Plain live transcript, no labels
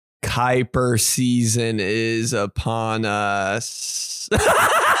Kuiper season is upon us.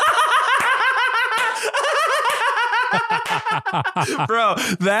 Bro,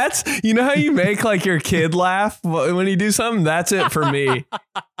 that's, you know how you make like your kid laugh when you do something? That's it for me.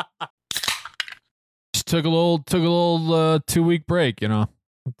 Just took a little 2-week break, you know.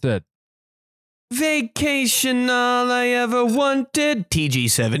 That's it. Vacation, all I ever wanted. TG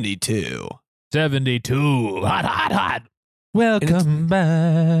 72. 72. Hot. Welcome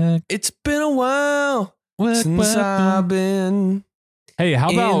back. It's been a while since I've been Hey,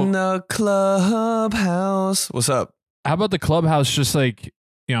 how about in the clubhouse? What's up? How about the clubhouse just like,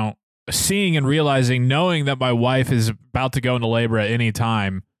 you know, seeing and realizing, knowing that my wife is about to go into labor at any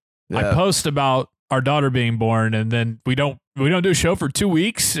time. Yeah. I post about our daughter being born, and then we don't do a show for 2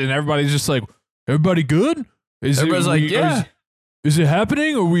 weeks, and everybody's just like, everybody good? Everybody's like, yeah. Is it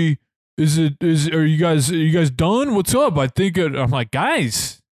happening? Are you guys done? What's up? I think I'm like,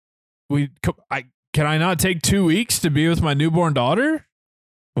 guys, can I not take 2 weeks to be with my newborn daughter?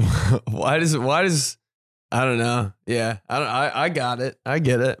 Why does I don't know. Yeah, I got it. I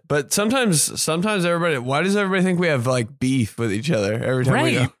get it. But sometimes everybody. Why does everybody think we have like beef with each other every time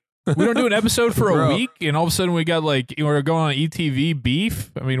we go? We don't do an episode for a week, and all of a sudden we got like we're going on ETV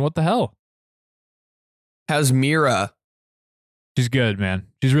beef. I mean, what the hell? How's Mira? She's good, man.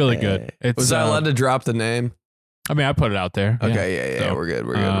 She's really good. Was I allowed to drop the name? I mean, I put it out there. Okay, yeah. So, we're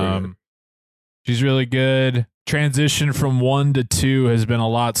good. She's really good. Transition from 1 to 2 has been a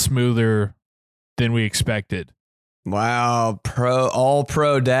lot smoother than we expected. Wow, all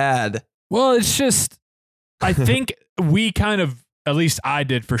pro dad. Well, it's just, I think we kind of, at least I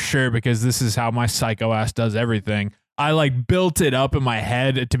did for sure, because this is how my psycho ass does everything. I like built it up in my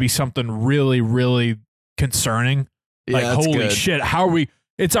head to be something really, really concerning. Yeah, like, holy good. shit, how are we?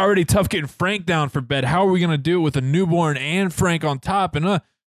 It's already tough getting Frank down for bed. How are we going to do it with a newborn and Frank on top? And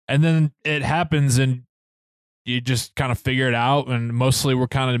then it happens, and you just kind of figure it out. And mostly we're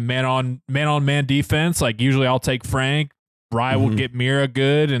kind of man on man defense. Like usually I'll take Frank, Rye will get Mira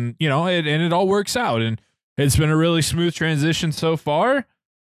good, and you know, and it all works out. And it's been a really smooth transition so far.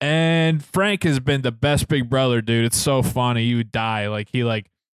 And Frank has been the best big brother, dude. It's so funny. You would die. Like he like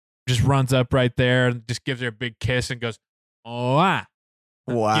just runs up right there and just gives her a big kiss and goes, oh, ah.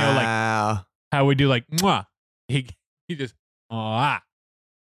 Wow. You know, like how we do like, mwah. He just, oh, ah.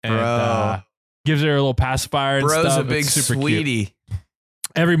 And gives her a little pacifier and Bro's stuff. A big super sweetie. Cute.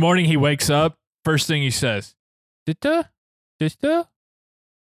 Every morning he wakes up, first thing he says, Dista?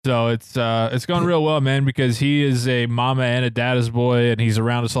 So it's going real well, man, because he is a mama and a daddy's boy, and he's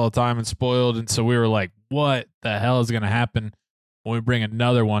around us all the time and spoiled. And so we were like, what the hell is going to happen when we bring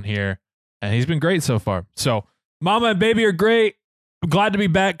another one here? And he's been great so far. So mama and baby are great. Glad to be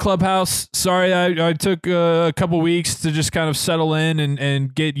back, Clubhouse. Sorry, I took a couple weeks to just kind of settle in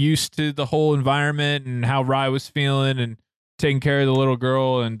and get used to the whole environment and how Rye was feeling and taking care of the little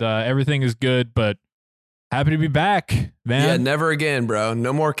girl, and everything is good, but happy to be back, man. Yeah, never again, bro.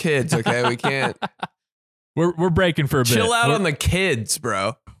 No more kids, okay? We can't. We're breaking for a bit. Chill out on the kids,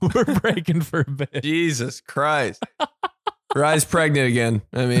 bro. We're breaking for a bit. Jesus Christ. Rye's pregnant again.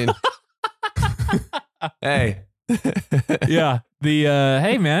 I mean, hey. Yeah.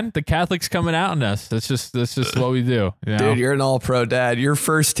 Hey man, the Catholics coming out in us. That's just what we do. You know? Dude, you're an all pro dad. You're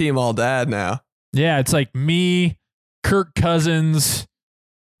first team all dad now. Yeah, it's like me, Kirk Cousins.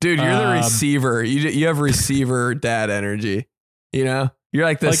 Dude, you're the receiver. You have receiver dad energy. You know? You're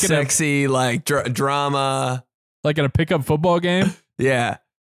like the sexy, drama. Like in a pickup football game? Yeah.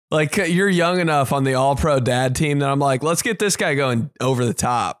 Like you're young enough on the all pro dad team that I'm like, let's get this guy going over the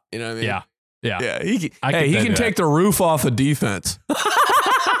top. You know what I mean? Yeah. Yeah. He can take the roof off of defense.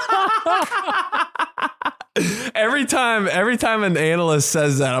 Every time an analyst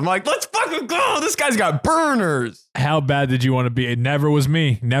says that, I'm like, let's fucking go. This guy's got burners. How bad did you want to be? It never was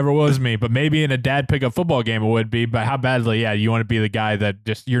me. But maybe in a dad pickup football game it would be. But how badly, you want to be the guy that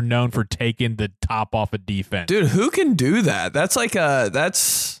just you're known for taking the top off of defense. Dude, who can do that? That's like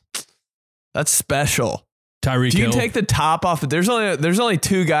that's special. Tyreek Hill. You take the top off. There's only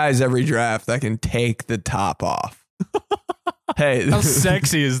 2 guys every draft that can take the top off. Hey, how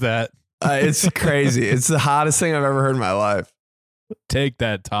sexy is that? It's crazy. It's the hottest thing I've ever heard in my life. Take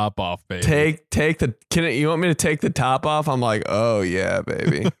that top off, baby. You want me to take the top off? I'm like, oh yeah,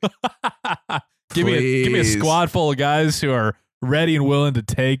 baby. give me a squad full of guys who are ready and willing to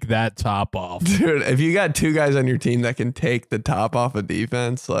take that top off. Dude, if you got 2 guys on your team that can take the top off of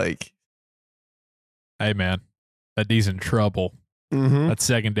defense, like, hey man, that D's in trouble. Mm-hmm. That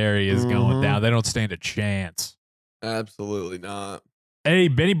secondary is going down. They don't stand a chance. Absolutely not. Hey,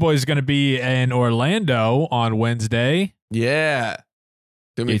 Benny Boy is going to be in Orlando on Wednesday. Yeah.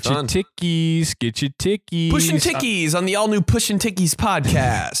 Gonna be Get your fun. tickies. Get your tickies. Pushing Tickies on the all new Pushing Tickies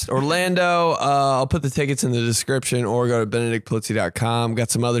podcast. Orlando. I'll put the tickets in the description or go to benedictplitzy.com.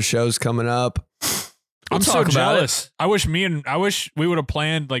 Got some other shows coming up. I'm so jealous. I wish we would have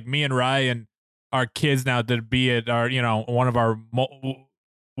planned like me and Rye and our kids now to be at our, one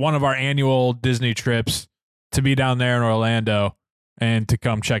of our annual Disney trips to be down there in Orlando and to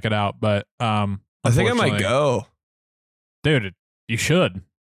come check it out. But I think I might go. Dude, you should.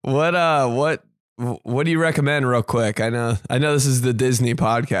 What do you recommend real quick? I know this is the Disney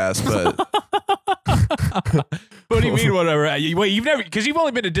podcast, but what do you mean whatever? Wait, you've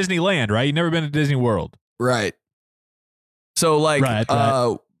only been to Disneyland, right? You've never been to Disney World. Right. So like right.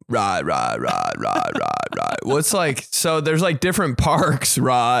 What's like, so there's like different parks,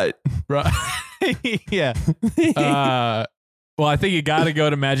 right? Yeah. Well, I think you got to go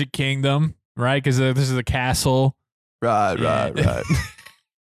to Magic Kingdom, right? Because this is a castle. Right.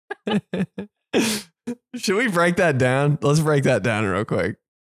 Should we break that down? Let's break that down real quick.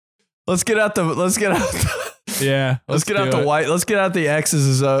 Let's get out the yeah. Let's get out the white. Let's get out the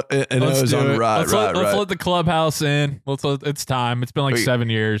X's and O's on right. Let's let the clubhouse in. It's time. It's been like 7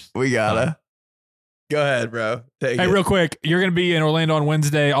 years. We gotta. Go ahead, bro. Take it. Real quick, you're gonna be in Orlando on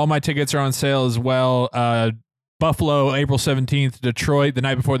Wednesday. All my tickets are on sale as well. Buffalo, April 17th. Detroit, the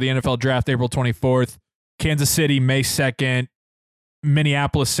night before the NFL draft, April 24th. Kansas City, May 2nd.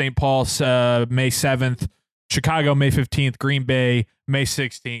 Minneapolis, St. Paul, May 7th. Chicago, May 15th. Green Bay, May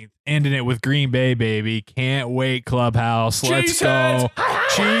 16th. Ending it with Green Bay, baby. Can't wait, Clubhouse. Let's go.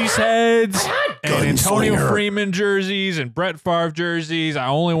 Cheeseheads and Antonio Freeman jerseys and Brett Favre jerseys. I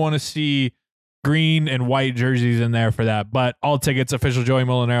only want to see green and white jerseys in there for that. But all tickets,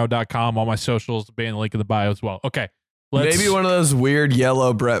 officialjoeymolinaro.com. All my socials will be in the link in the bio as well. Okay. Maybe one of those weird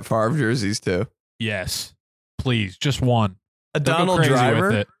yellow Brett Favre jerseys, too. Yes. Please. Just one. A Donald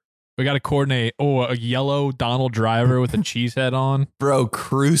Driver? We got to coordinate. Oh, a yellow Donald Driver with a cheese head on. Bro,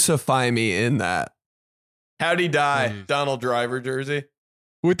 crucify me in that. How'd he die? Please. Donald Driver jersey.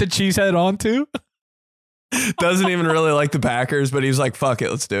 With the cheese head on, too? Doesn't even really like the Packers, but he was like, fuck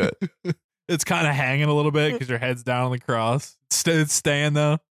it, let's do it. It's kind of hanging a little bit because your head's down on the cross. It's staying,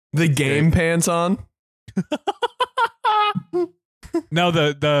 though. The game pants on? No,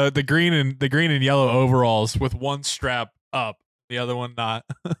 the green and yellow overalls with one strap up, the other one not.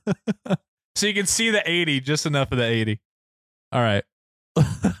 So you can see the 80, just enough of the 80. All right. All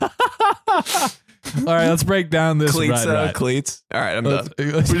right, let's break down this cleats. right. Cleats. All right, I'm done.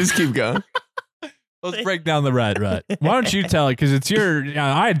 We just keep going. Let's break down the right. Why don't you tell it? Because it's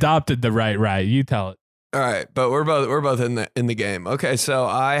I adopted the right. You tell it. All right, but we're both in the game. Okay, so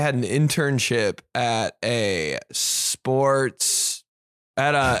I had an internship at a sports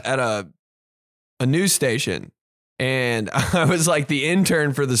at a news station, and I was like the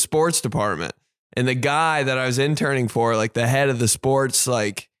intern for the sports department. And the guy that I was interning for, like the head of the sports,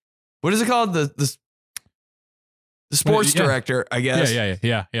 like what is it called? The sports director, I guess.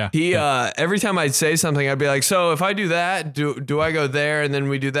 Yeah. He every time I'd say something, I'd be like, so if I do that, do I go there and then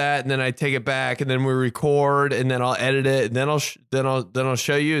we do that and then I take it back and then we record and then I'll edit it and then I'll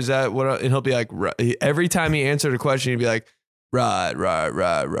show you. Is that what? And he'll be like, every time he answered a question, he'd be like, right.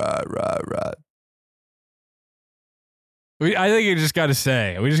 I think you just got to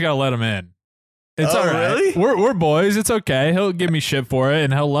say, we just got to let him in. It's all right. Really? We're boys. It's okay. He'll give me shit for it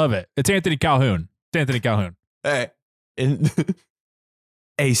and he'll love it. It's Anthony Calhoun. Hey,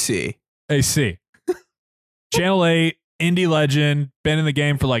 AC. Channel 8, indie legend, been in the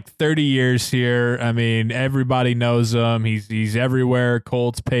game for like 30 years here. I mean, everybody knows him. He's everywhere.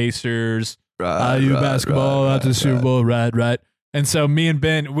 Colts, Pacers, IU basketball, out to the Super Bowl, right. And so me and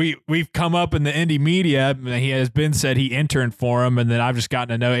Ben, we've come up in the indie media. He has been said he interned for him, and then I've just gotten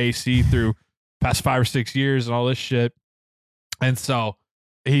to know AC through past 5 or 6 years and all this shit. And so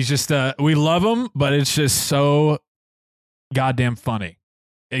he's just we love him, but it's just so goddamn funny.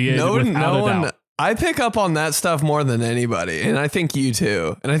 No one. I pick up on that stuff more than anybody, and I think you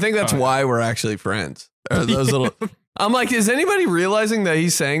too. And I think that's why we're actually friends. Or those little. I'm like, is anybody realizing that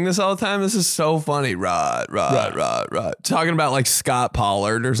he's saying this all the time? This is so funny. Right. Talking about like Scott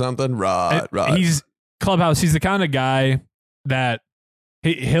Pollard or something. Right. He's Clubhouse. He's the kind of guy that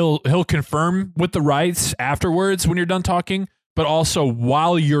he'll confirm with the rights afterwards when you're done talking, but also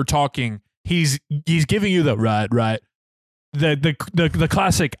while you're talking, he's giving you the right. The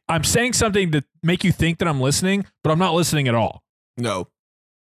classic, I'm saying something to make you think that I'm listening, but I'm not listening at all. No.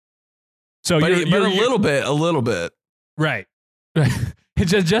 So but you're a little bit. Right.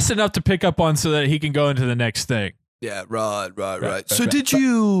 just enough to pick up on so that he can go into the next thing. Yeah, right. So did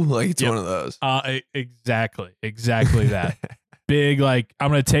you like it's one of those. Exactly that. big, like,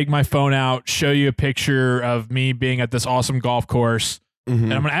 I'm going to take my phone out, show you a picture of me being at this awesome golf course. Mm-hmm.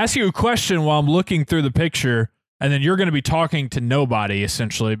 And I'm going to ask you a question while I'm looking through the picture. And then you're going to be talking to nobody,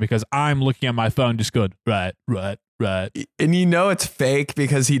 essentially, because I'm looking at my phone just going, right. And you know it's fake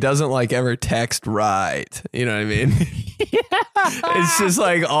because he doesn't like ever text right. You know what I mean? It's just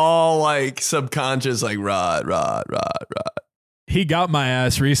like all like subconscious, like right. He got my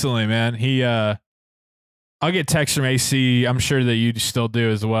ass recently, man. I'll get texts from AC. I'm sure that you still do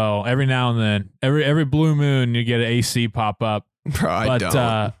as well. Every now and then, every blue moon, you get an AC pop up. Bro, I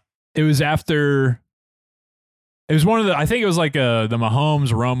don't. It was after. It was one of the. I think it was like the Mahomes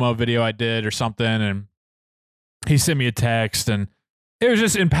Romo video I did or something, and he sent me a text, and it was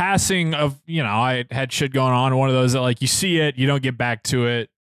just in passing of, I had shit going on. One of those that like you see it, you don't get back to it,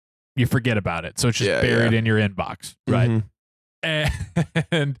 you forget about it, so it's just buried in your inbox, right? Mm-hmm.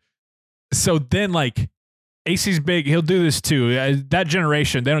 And so then like AC's big, he'll do this too. That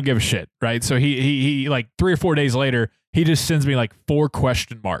generation, they don't give a shit, right? So he like 3 or 4 days later, he just sends me like 4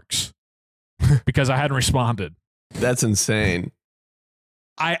 question marks because I hadn't responded. That's insane.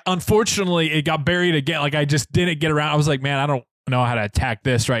 Unfortunately, it got buried again. Like I just didn't get around. I was like, man, I don't know how to attack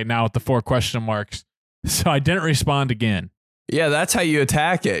this right now with the 4 question marks. So I didn't respond again. Yeah, that's how you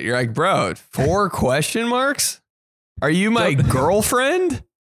attack it. You're like, bro, 4 question marks? Are you my girlfriend?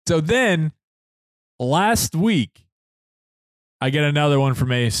 So then last week, I get another one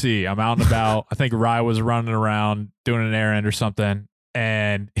from AC. I'm out and about. I think Rye was running around doing an errand or something.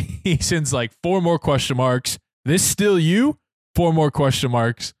 And he sends like 4 more question marks. This still you? 4 more question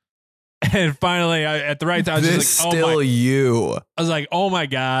marks. And finally, at the right time, I was just like, still you. I was like, oh my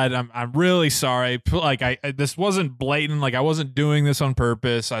God, I'm really sorry. Like this wasn't blatant. Like I wasn't doing this on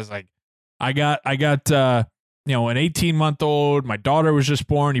purpose. I was like, I got an 18-month-old. My daughter was just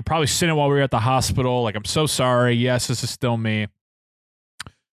born. You probably seen it while we were at the hospital. Like, I'm so sorry. Yes, this is still me.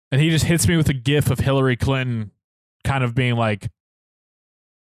 And he just hits me with a gif of Hillary Clinton kind of being like,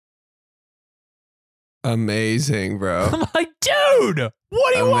 amazing, bro. I'm like, dude,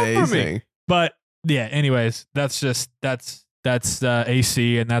 what do you want from me? But yeah, anyways, that's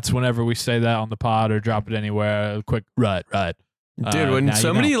AC, and that's whenever we say that on the pod or drop it anywhere. A quick right. Dude, when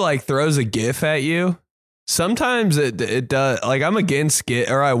somebody like throws a GIF at you, sometimes it does. Like I'm against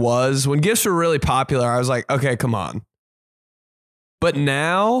GIF, or I was when GIFs were really popular. I was like, okay, come on. But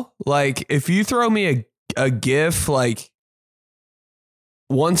now, like, if you throw me a GIF like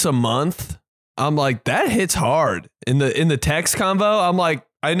once a month, I'm like, that hits hard in the text convo. I'm like,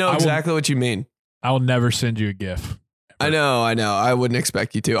 I know exactly what you mean. I will never send you a GIF. I know. I wouldn't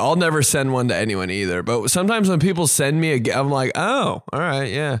expect you to. I'll never send one to anyone either. But sometimes when people send me a GIF, I'm like, oh, all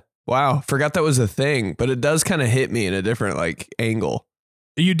right, yeah. Wow, forgot that was a thing. But it does kind of hit me in a different like angle.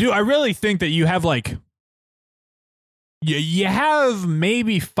 You do. I really think that you have like, you have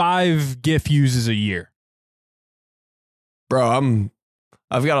maybe 5 GIF uses a year. Bro,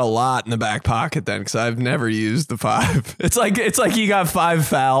 I've got a lot in the back pocket then because I've never used the 5. It's like you got 5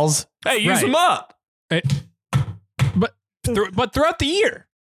 fouls. Hey, use them up. But throughout the year,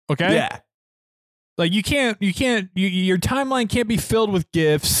 okay? Yeah. Like your timeline can't be filled with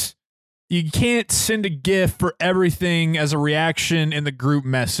GIFs. You can't send a GIF for everything as a reaction in the group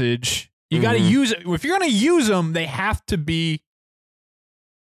message. You got to use it. If you're going to use them, they have to be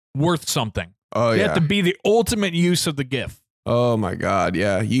worth something. Oh, They have to be the ultimate use of the GIF. Oh my God,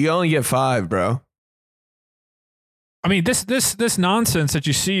 yeah. You only get 5, bro. I mean, this nonsense that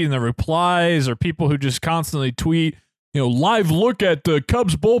you see in the replies or people who just constantly tweet, live look at the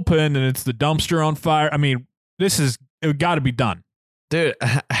Cubs bullpen and it's the dumpster on fire. I mean, it got to be done. Dude,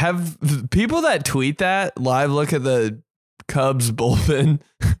 have people that tweet that live look at the Cubs bullpen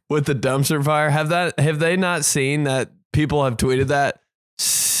with the dumpster fire, have they not seen that people have tweeted that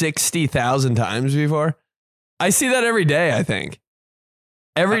 60,000 times before? I see that every day, I think.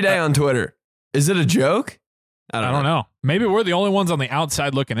 Every day on Twitter. Is it a joke? I don't know. Maybe we're the only ones on the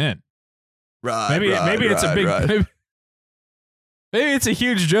outside looking in. Maybe it's a big maybe it's a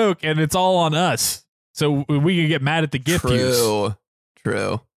huge joke and it's all on us. So we can get mad at the GIF use.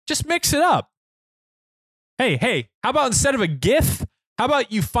 True. Just mix it up. Hey, how about instead of a GIF, how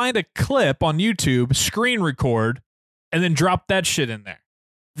about you find a clip on YouTube, screen record, and then drop that shit in there?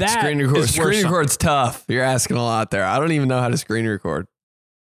 Screen record's tough. You're asking a lot there. I don't even know how to screen record.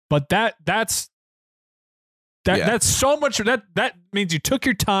 But that's so much. That means you took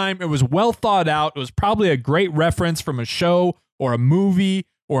your time. It was well thought out. It was probably a great reference from a show or a movie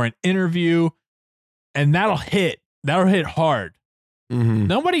or an interview, and that'll hit hard. Mm-hmm.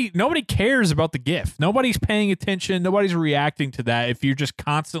 Nobody cares about the GIF. Nobody's paying attention. Nobody's reacting to that if you're just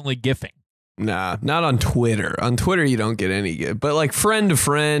constantly GIFing. Nah, not on Twitter. On Twitter, you don't get any GIF. But like friend to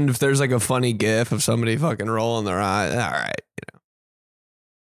friend, if there's like a funny GIF of somebody fucking rolling their eyes, all right,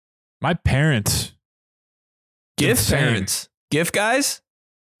 My parents. GIF insane. parents, GIF guys.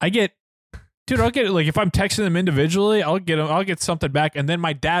 I'll get like if I'm texting them individually, I'll get something back, and then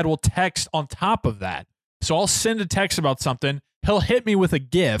my dad will text on top of that. So I'll send a text about something. He'll hit me with a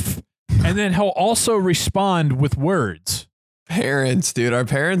GIF, and then he'll also respond with words. Parents, dude, our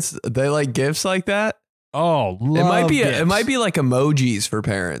parents, they like GIFs like that. Oh, it might be like emojis for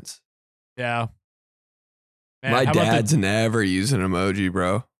parents. Yeah. Man, My dad's never used an emoji,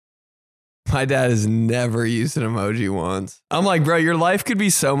 bro. My dad has never used an emoji once. I'm like, bro, your life could be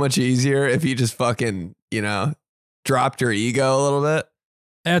so much easier if you just fucking, dropped your ego a little bit.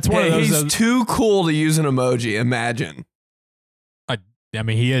 That's one of those. He's too cool to use an emoji. Imagine. I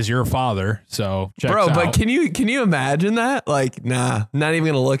mean, he is your father, so checks bro. out. But can you imagine that? Like, nah, not even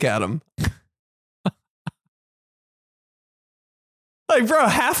gonna look at him. Like, bro,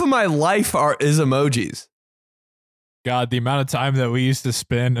 half of my life is emojis. God, the amount of time that we used to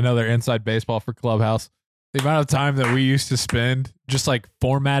spend, another inside baseball for Clubhouse, the amount of time that we used to spend just like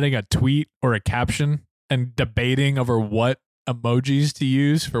formatting a tweet or a caption and debating over what emojis to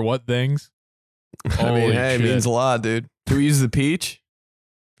use for what things. I mean, hey, it means a lot, dude. Do we use the peach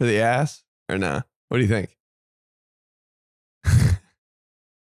for the ass or nah? What do you think?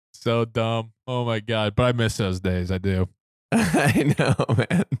 So dumb. Oh my God. But I miss those days. I do. I know,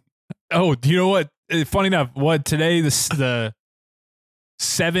 man. Oh, do you know what? Funny enough, today, the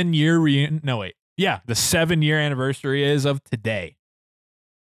 7-year reunion. No, wait. Yeah, the 7-year anniversary is of today.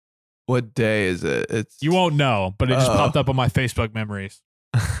 What day is it? You won't know, but it just popped up on my Facebook memories.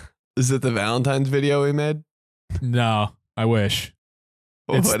 Is it the Valentine's video we made? No, I wish.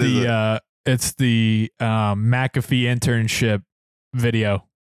 It's what is it? It's the McAfee internship video.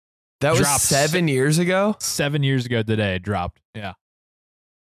 That was 7 years ago? 7 years ago today, it dropped. Yeah.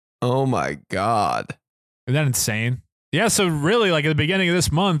 Oh my God. Isn't that insane? Yeah, so really, like at the beginning of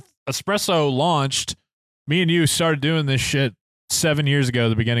this month, Espresso launched. Me and you started doing this shit 7 years ago,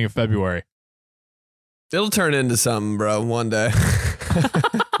 the beginning of February. It'll turn into something, bro, one day.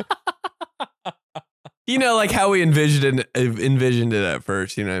 Like how we envisioned it at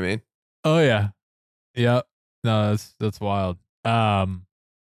first, you know what I mean? Oh yeah. Yeah. No, that's wild.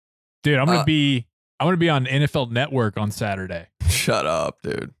 Dude, I'm gonna be on NFL Network on Saturday. Shut up,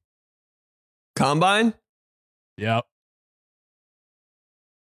 dude. Combine? Yep.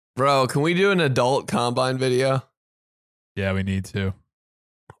 Bro, can we do an adult combine video? Yeah, we need to.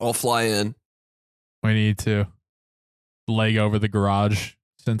 I'll fly in. We need to. Leg over the garage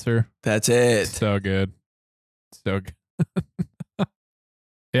sensor. That's it. So good. So good.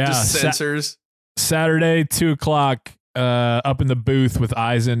 Yeah. Just sensors. Saturday, 2:00, up in the booth with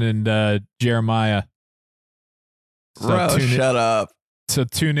Housin and Jeremiah. So bro, shut up. So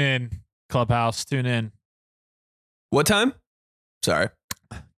tune in, Clubhouse. Tune in. What time? Sorry.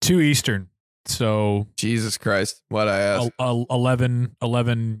 2 Eastern. So Jesus Christ. What'd I ask?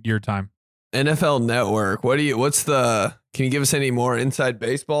 11 your time. NFL Network. Can you give us any more inside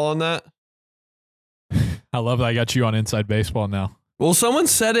baseball on that? I love that I got you on inside baseball now. Well, someone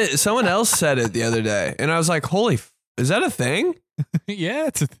else said it the other day, and I was like, is that a thing? Yeah,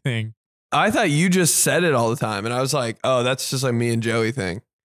 it's a thing. I thought you just said it all the time, and I was like, oh, that's just like me and Joey thing.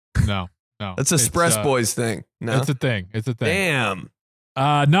 No. That's a Spress Boys thing. No, it's a thing. Damn.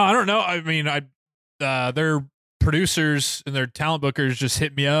 No, I don't know. I mean, their producers and their talent bookers just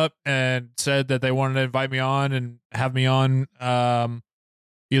hit me up and said that they wanted to invite me on and have me on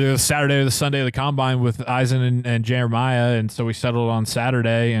either the Saturday or the Sunday of the Combine with Housin and Jeremiah, and so we settled on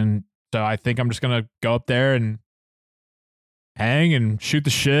Saturday, and so I think I'm just gonna go up there and hang and shoot the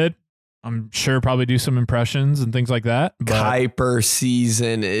shit. I'm sure probably do some impressions and things like that. But Kuiper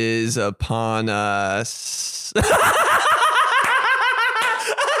season is upon us.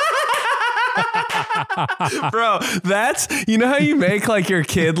 Bro, that's, how you make like your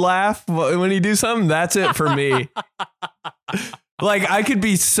kid laugh when you do something? That's it for me. Like, I could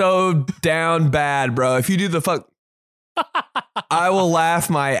be so down bad, bro. If you do the fuck, I will laugh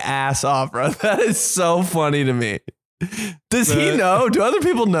my ass off, bro. That is so funny to me. Does he know? Do other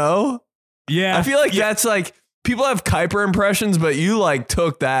people know? Yeah. I feel like that's like, people have Kuiper impressions, but you like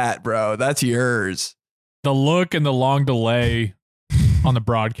took that, bro. That's yours. The look and the long delay on the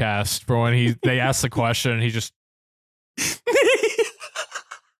broadcast for when they ask the question and he just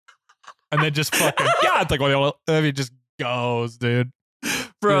and then just fucking it's like, well, he just goes, dude.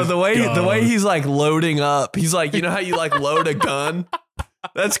 Bro, the way he's like loading up, he's like, you know how you like load a gun?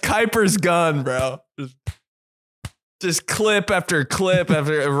 That's Kuiper's gun, bro. Just clip after clip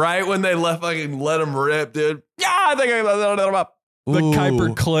after right when they fucking let him rip, dude. Yeah, I think I the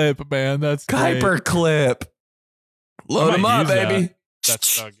Kuiper clip, man. That's Kuiper great. clip. Load him up, baby. That's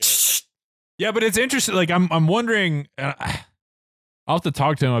so good. Yeah, but it's interesting. Like I'm wondering. I'll have to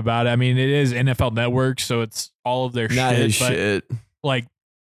talk to him about it. I mean, it is NFL Network, so it's all of their Not shit. his shit. Like,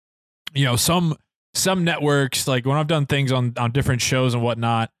 you know, some networks, like when I've done things on different shows and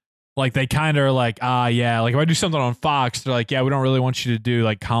whatnot, like they kind of are like, yeah, like if I do something on Fox, they're like, yeah, we don't really want you to do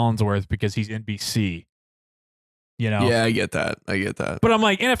like Collinsworth because he's NBC. You know? Yeah, I get that. But I'm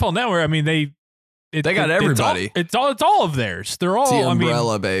like, NFL Network, I mean, they got everybody. It's all of theirs. They're all, it's the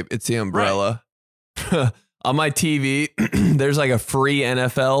umbrella, babe. It's the umbrella. Right. On my TV, there's like a free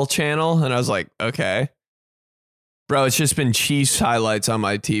NFL channel, and I was like, okay. Bro, it's just been Chiefs highlights on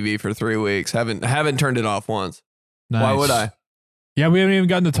my TV for 3 weeks. Haven't turned it off once. Nice. Why would I? Yeah, we haven't even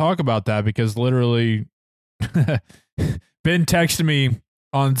gotten to talk about that because literally Ben texted me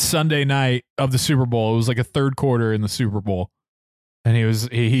on Sunday night of the Super Bowl. It was like a third quarter in the Super Bowl. And he was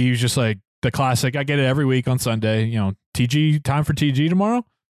just like the classic. I get it every week on Sunday, you know, TG, time for TG tomorrow.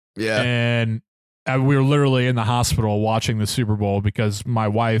 Yeah. And we were literally in the hospital watching the Super Bowl because my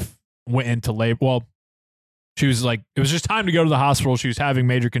wife went into labor. Well, she was like, it was just time to go to the hospital. She was having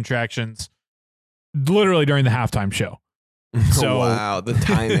major contractions literally during the halftime show. So wow, the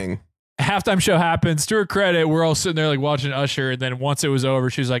timing. Halftime show happens. To her credit, we're all sitting there like watching Usher, and then once it was over,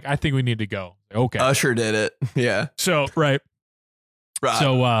 she was like, "I think we need to go." Okay, Usher did it. Yeah. So right.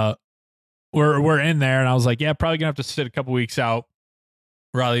 So we're in there, and I was like, "Yeah, probably gonna have to sit a couple weeks out."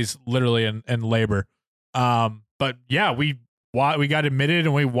 Riley's literally in labor. But yeah, we got admitted,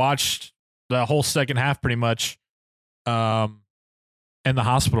 and we watched the whole second half pretty much. In the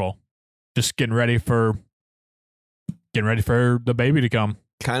hospital, just getting ready for the baby to come.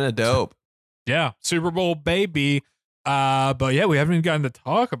 Kind of dope. Yeah, Super Bowl baby. But yeah, we haven't even gotten to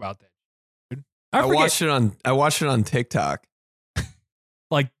talk about that. Dude. I watched it on TikTok.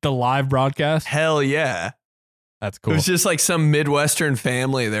 Like the live broadcast? Hell yeah. That's cool. It was just like some Midwestern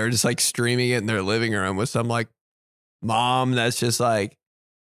family. They were just like streaming it in their living room with some like mom that's just like,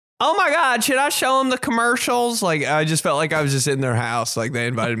 oh my God, should I show them the commercials? Like, I just felt like I was just in their house. Like they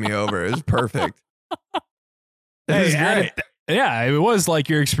invited me over. It was perfect. It was great. Yeah, it was like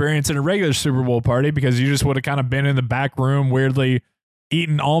your experience in a regular Super Bowl party because you just would have kind of been in the back room weirdly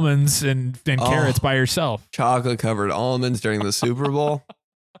eating almonds and carrots by yourself. Chocolate covered almonds during the Super Bowl.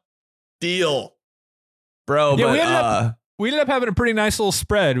 Deal. Bro, yeah, but we ended up having a pretty nice little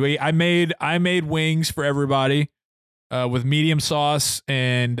spread. I made wings for everybody with medium sauce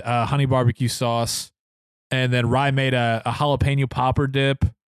and honey barbecue sauce. And then Rye made a jalapeno popper dip.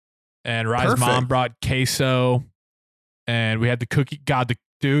 And Rye's mom brought queso. And we had the cookie. God,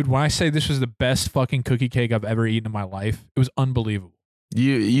 dude, when I say this was the best fucking cookie cake I've ever eaten in my life, it was unbelievable.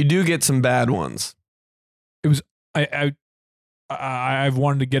 You do get some bad ones. It was I've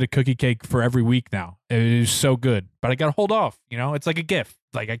wanted to get a cookie cake for every week now. It is so good, but I gotta hold off. You know, it's like a gift.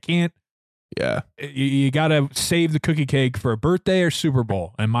 Like I can't. Yeah, you gotta save the cookie cake for a birthday or Super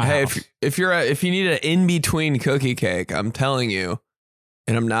Bowl in my house. If you need an in between cookie cake, I'm telling you.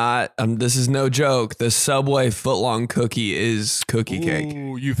 And I'm not. This is no joke. The Subway footlong cookie is cookie cake.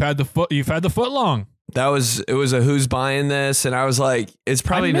 You've had the footlong. It was a who's buying this, and I was like, it's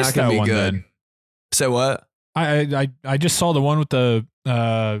probably not going to be good. Then. Say what? I just saw the one with the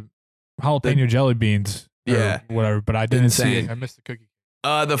jalapeno jelly beans. Yeah, whatever. But I didn't see it. I missed the cookie.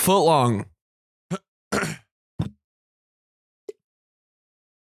 The footlong.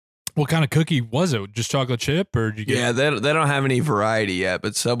 What kind of cookie was it? Just chocolate chip, or did you get? Yeah, they don't have any variety yet,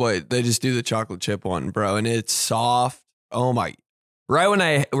 but Subway they just do the chocolate chip one, bro, and it's soft. Oh my! Right when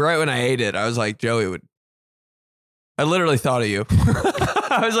I ate it, I was like, Joey would. I literally thought of you.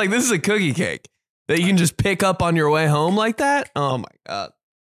 I was like, this is a cookie cake that you can just pick up on your way home like that. Oh my God,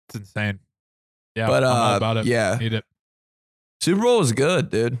 it's insane. Yeah, but I'm all about it. Yeah, eat it. Super Bowl was good,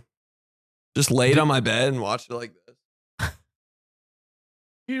 dude. Just laid on my bed and watched it like this.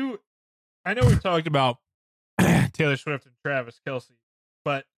 I know we talked about Taylor Swift and Travis Kelce,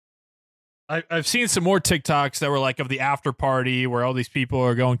 but I've seen some more TikToks that were like of the after party where all these people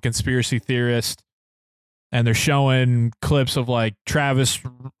are going conspiracy theorist, and they're showing clips of like Travis,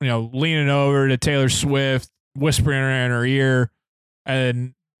 leaning over to Taylor Swift, whispering in her ear,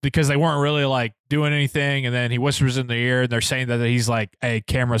 and because they weren't really like doing anything, and then he whispers in their ear, and they're saying that he's like, "Hey,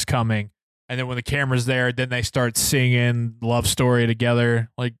 camera's coming." And then when the camera's there, then they start singing Love Story together.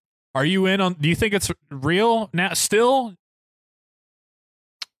 Like, are you in on, do you think it's real now still?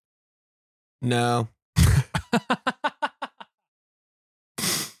 No.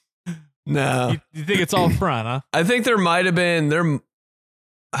 No. You think it's all front, huh? I think there might have been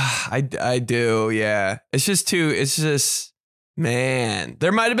I do, yeah. It's just man.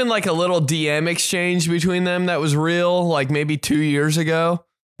 There might have been like a little DM exchange between them that was real, like maybe 2 years ago.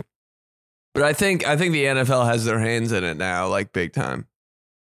 But I think the NFL has their hands in it now, like big time.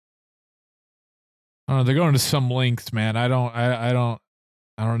 Oh, they're going to some links, man. I don't know.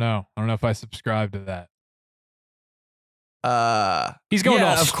 I don't know if I subscribe to that. He's going to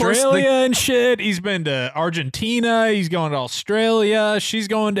Australia and shit. He's been to Argentina. He's going to Australia. She's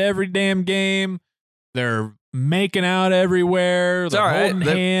going to every damn game. They're making out everywhere. They're holding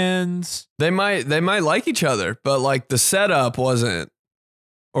hands. They might like each other, but like the setup wasn't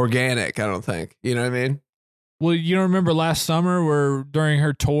organic, I don't think. You know what I mean? Well, you don't remember last summer where during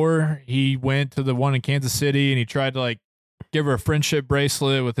her tour, he went to the one in Kansas City and he tried to like give her a friendship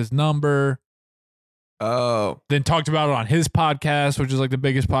bracelet with his number. Oh. Then talked about it on his podcast, which is like the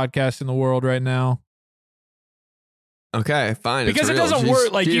biggest podcast in the world right now. Okay, fine. Because it doesn't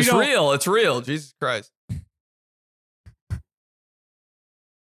work. Like it's real. It's real. Jesus Christ.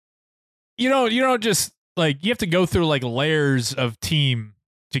 You don't just like, you have to go through like layers of team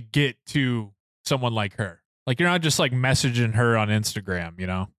to get to someone like her. Like you're not just like messaging her on Instagram, you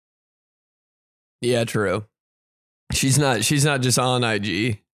know? Yeah, true. She's not just on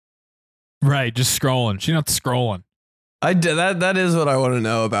IG. Right, just scrolling. She's not scrolling. That is what I want to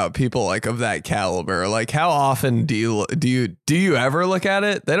know about people like of that caliber. Like how often do you ever look at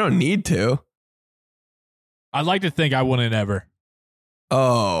it? They don't need to. I'd like to think I wouldn't ever.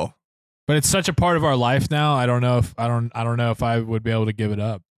 Oh. But it's such a part of our life now. I don't know if I would be able to give it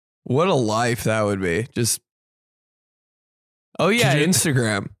up. What a life that would be. Just oh yeah,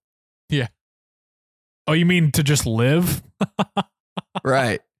 Instagram. Yeah. Oh, you mean to just live?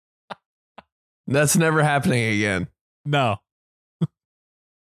 Right. That's never happening again. No.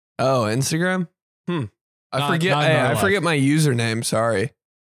 Oh, Instagram? I forget my username, sorry.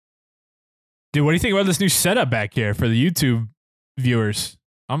 Dude, what do you think about this new setup back here for the YouTube viewers?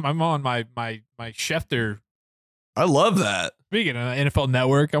 I'm on my Schefter. I love that. Speaking of NFL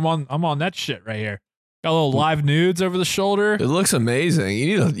Network, I'm on that shit right here. Got a little live nudes over the shoulder. It looks amazing.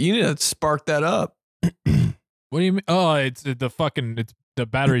 You need to spark that up. What do you mean? Oh, it's the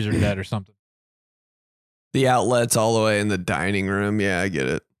batteries are dead or something. The outlet's all the way in the dining room. Yeah, I get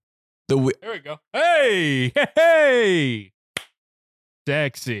it. There we go. Hey,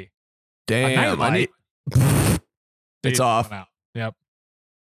 sexy. Damn, it's off. Yep.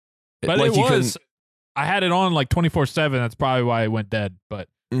 But like it was. I had it on like 24/7. That's probably why it went dead. But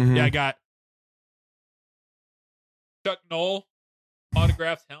yeah, I got Chuck Noll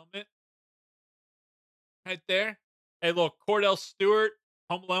autographed helmet right there. A little Cordell Stewart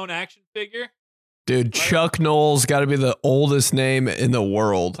Home Alone action figure. Dude, right. Chuck Noll's got to be the oldest name in the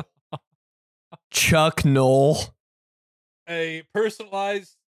world. Chuck Noll. A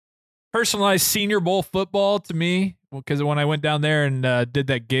personalized Senior Bowl football to me because when I went down there and did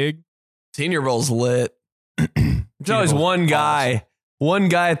that gig. Senior Bowl's lit. There's always one guy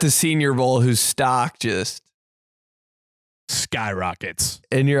at the Senior Bowl whose stock just skyrockets.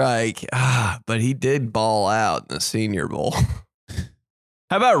 And you're like, but he did ball out in the Senior Bowl.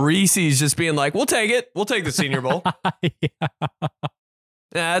 How about Reese's just being like, we'll take it. We'll take the Senior Bowl. Yeah,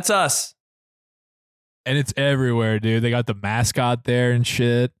 that's us. And it's everywhere, dude. They got the mascot there and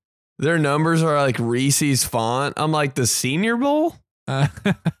shit. Their numbers are like Reese's font. I'm like, the Senior Bowl?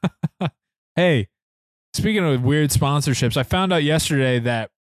 Hey, speaking of weird sponsorships, I found out yesterday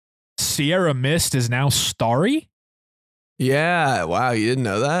that Sierra Mist is now Starry. Yeah. Wow. You didn't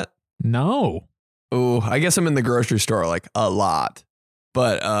know that? No. Oh, I guess I'm in the grocery store like a lot.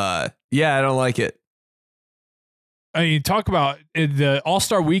 But yeah, I don't like it. I mean, talk about the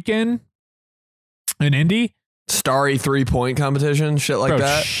All-Star Weekend in Indy. Starry 3-point competition, shit like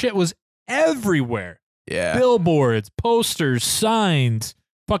that. Shit was everywhere. Yeah. Billboards, posters, signs,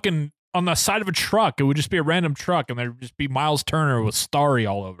 fucking on the side of a truck. It would just be a random truck and there'd just be Miles Turner with Starry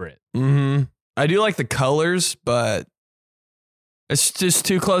all over it. Mm-hmm. I do like the colors, but it's just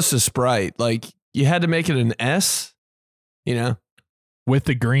too close to Sprite. Like, you had to make it an S, you know? With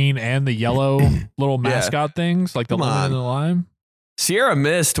the green and the yellow little mascot things, like the lemon and the lime. Sierra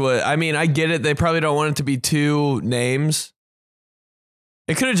Mist, I mean, I get it. They probably don't want it to be two names.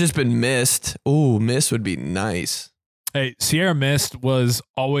 It could have just been Mist. Ooh, Mist would be nice. Hey, Sierra Mist was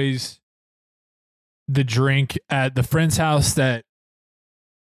always the drink at the friend's house that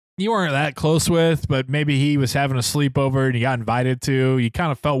you weren't that close with, but maybe he was having a sleepover and you got invited to. You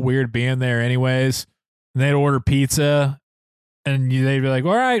kind of felt weird being there anyways. And they'd order pizza and they'd be like,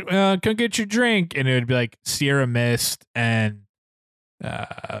 all right, come get your drink. And it would be like Sierra Mist and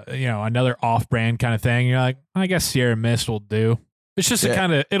another off-brand kind of thing. You're like, I guess Sierra Mist will do. It's just a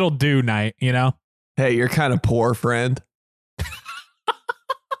kind of it'll do night, you know. Hey, you're kind of poor, friend.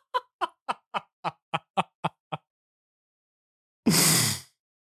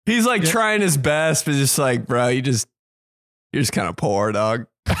 He's like trying his best, but just like, bro, you're just kind of poor, dog.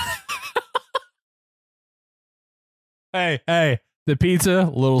 Hey, the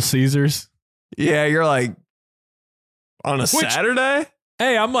pizza, Little Caesars. Yeah, you're like on a Saturday.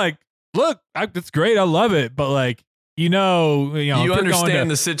 Hey, I'm like, look, it's great, I love it, but like, you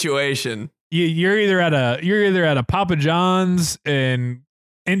understand the situation. You're either at a Papa John's and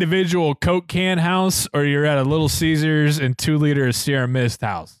individual Coke can house, or you're at a Little Caesars and 2-liter Sierra Mist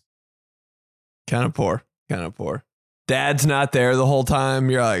house. Kind of poor. Dad's not there the whole time.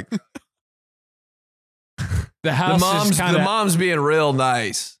 You're like, the mom's being real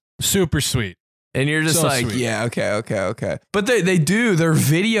nice, super sweet, and you're just like, sweet. Yeah, okay. But they do. Their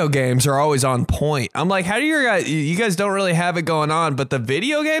video games are always on point. I'm like, how do you guys don't really have it going on? But the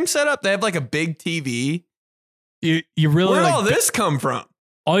video game setup, they have like a big TV. You really where'd all this come from?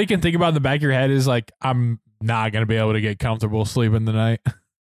 All you can think about in the back of your head is like, I'm not gonna be able to get comfortable sleeping tonight.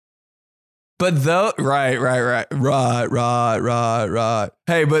 But right.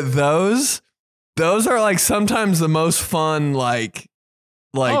 Hey, but those are like sometimes the most fun, like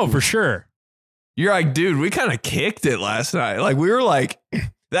oh, for sure. You're like, dude, we kind of kicked it last night. Like we were like,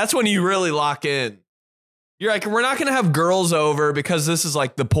 that's when you really lock in. You're like, we're not gonna have girls over because this is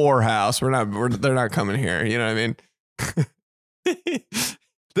like the poor house. They're not coming here. You know what I mean?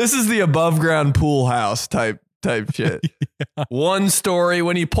 This is the above ground pool house type shit. Yeah. One story.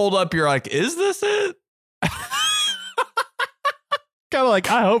 When you pulled up, you're like, is this it? Kind of like,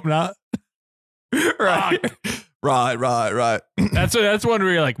 I hope not. Right. Right. That's one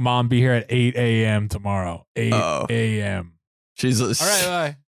where you're like, Mom, be here at 8 a.m. tomorrow. 8 a.m. She's all right,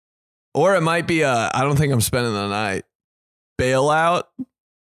 bye. Or it might be I don't think I'm spending the night. Bailout.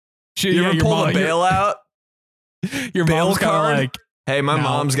 You ever pull a bailout? Your bail card? Like, hey, my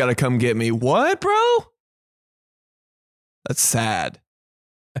mom's got to come get me. What, bro? That's sad.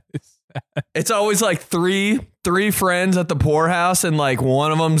 It's always like three friends at the poorhouse, and like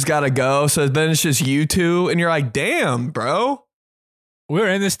one of them's got to go. So then it's just you two, and you're like, damn, bro. We're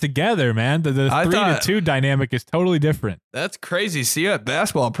in this together, man. The 3-2 dynamic is totally different. That's crazy. See you at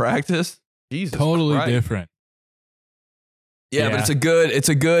basketball practice. Jesus totally Christ. Different. Yeah, but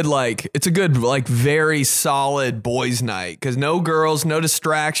it's a good very solid boys' night because no girls, no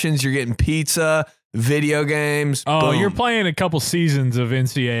distractions. You're getting pizza, video games. Oh, boom. You're playing a couple seasons of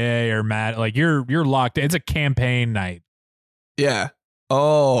NCAA or Matt. Like you're locked in. It's a campaign night. Yeah.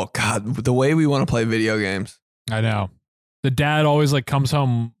 Oh God, the way we want to play video games. I know. The dad always like comes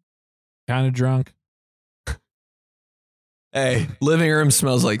home kind of drunk. Hey, living room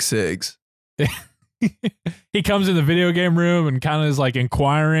smells like cigs. He comes in the video game room and kind of is like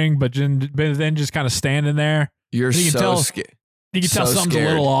inquiring, but then just kind of standing there. You're so scared. You can tell something's a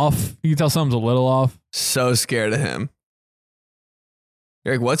little off. You can tell something's a little off. So scared of him.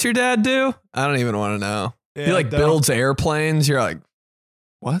 You're like, what's your dad do? I don't even want to know. Yeah, he like builds airplanes. You're like,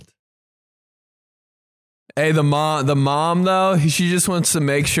 what? Hey, the mom though, she just wants to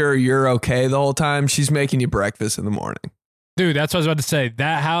make sure you're okay the whole time. She's making you breakfast in the morning. Dude, that's what I was about to say.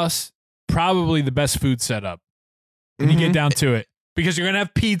 That house, probably the best food setup when you get down to it. Because you're going to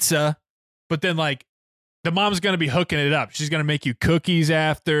have pizza, but then like the mom's going to be hooking it up. She's going to make you cookies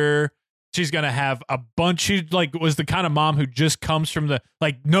after. She's going to have a bunch. She like was the kind of mom who just comes from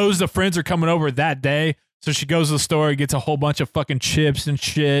knows the friends are coming over that day. So she goes to the store, gets a whole bunch of fucking chips and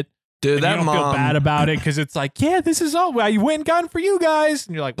shit. Dude, that you don't mom feel bad about it because it's like, yeah, this is all I went and gotten for you guys.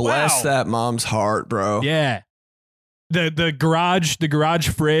 And you're like, bless that mom's heart, bro. Yeah. The garage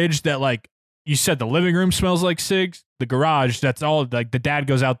fridge that like you said the living room smells like cigs. The garage, that's all like the dad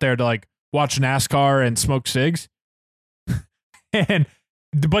goes out there to like watch NASCAR and smoke cigs. But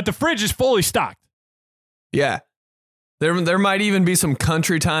the fridge is fully stocked. Yeah. There might even be some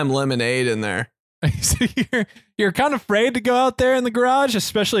country time lemonade in there. So you're kind of afraid to go out there in the garage,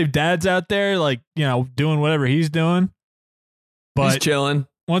 especially if dad's out there, like, you know, doing whatever he's doing. But he's chilling.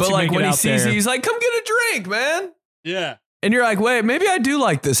 But like when he sees you, he's like, come get a drink, man. Yeah. And you're like, wait, maybe I do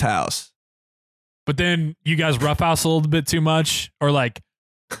like this house. But then you guys roughhouse a little bit too much, or like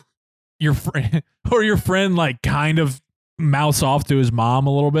your friend like kind of mouths off to his mom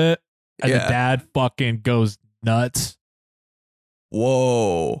a little bit, and the dad fucking goes nuts.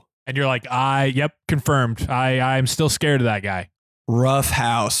 Whoa. And you're like, yep, confirmed. I'm still scared of that guy. Rough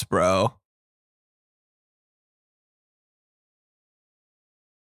house, bro.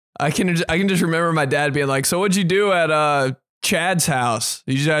 I can just remember my dad being like, so what'd you do at Chad's house.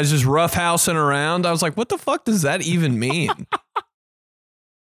 You guys just roughhousing around. I was like, what the fuck does that even mean?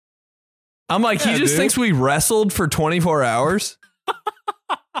 I'm like, he just thinks we wrestled for 24 hours.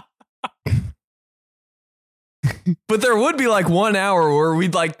 But there would be like 1 hour where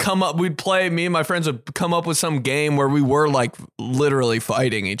we'd like we'd play, me and my friends would come up with some game where we were like literally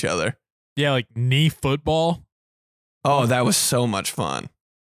fighting each other. Yeah, like knee football. Oh, that was so much fun.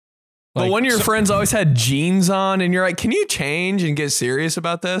 But one of your friends always had jeans on, and you're like, can you change and get serious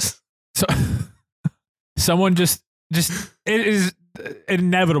about this? So someone just it is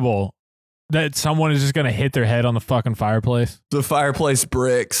inevitable that someone is just going to hit their head on the fucking fireplace. The fireplace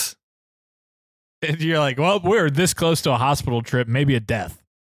bricks. And you're like, well, we're this close to a hospital trip, maybe a death.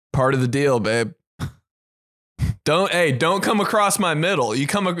 Part of the deal, babe. Don't come across my middle. You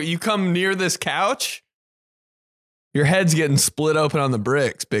come near this couch, your head's getting split open on the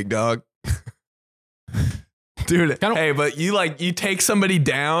bricks, big dog. Dude, but you take somebody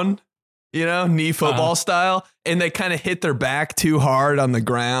down, knee football style, and they kind of hit their back too hard on the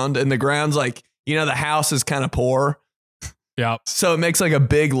ground, and the ground's like, the house is kind of poor. Yep. So it makes like a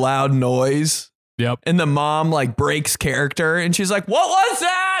big loud noise. Yep. And the mom like breaks character, and she's like, what was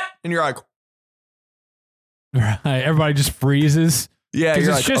that? And you're like, right. Everybody just freezes. Yeah, it's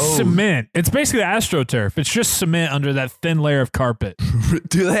like, just cement. It's basically AstroTurf. It's just cement under that thin layer of carpet.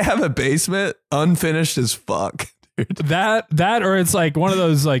 Do they have a basement? Unfinished as fuck, dude. That or it's like one of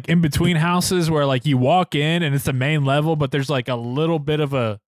those like in between houses where like you walk in and it's the main level, but there's like a little bit of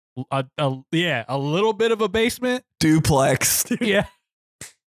a little bit of a basement. Duplex. Dude. Yeah.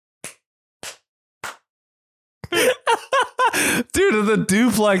 Dude, the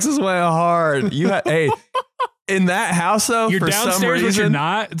duplex is way hard. In that house though, you're for downstairs, some reason, but you're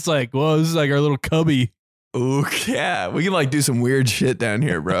not. It's like, well, this is like our little cubby. Ooh, yeah, we can like do some weird shit down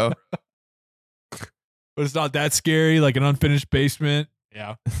here, bro. But it's not that scary. Like an unfinished basement.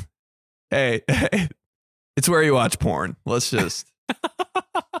 Yeah. Hey, it's where you watch porn. Let's just.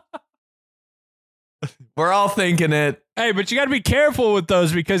 We're all thinking it. Hey, but you got to be careful with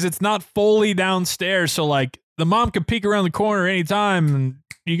those because it's not fully downstairs. So like the mom could peek around the corner anytime, and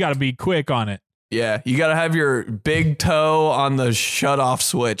you got to be quick on it. Yeah, you got to have your big toe on the shut off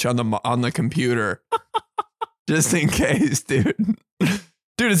switch on the computer. Just in case, dude.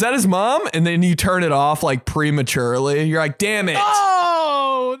 Dude, is that his mom? And then you turn it off like prematurely. You're like, damn it.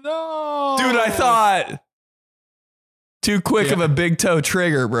 Oh, no. Dude, I thought too quick of a big toe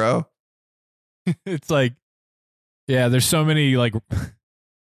trigger, bro. It's like, yeah, there's so many like,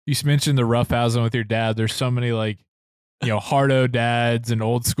 you mentioned the roughhousing with your dad. There's so many like, hardo dads and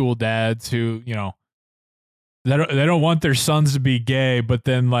old school dads who, they don't want their sons to be gay, but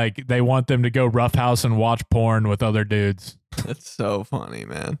then like they want them to go roughhouse and watch porn with other dudes. That's so funny,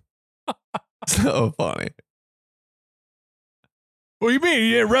 man. So funny. What do you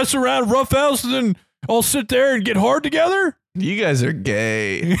mean? You rest around roughhouse and then all sit there and get hard together? You guys are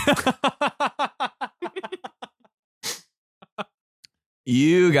gay.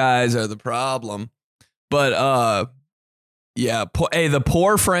 You guys are the problem. But yeah, the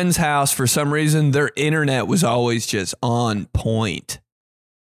poor friend's house, for some reason, their internet was always just on point.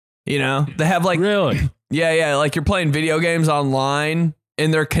 They have like... Really? Yeah, like you're playing video games online,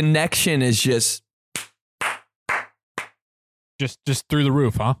 and their connection is just through the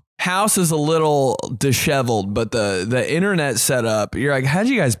roof, huh? House is a little disheveled, but the internet setup, you're like, how'd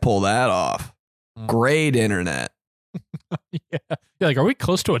you guys pull that off? Great internet. Yeah. You're like, are we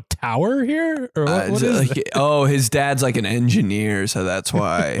close to a tower here? Or what is like, his dad's like an engineer, so that's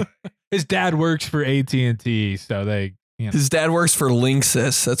why. His dad works for AT&T, so they... His dad works for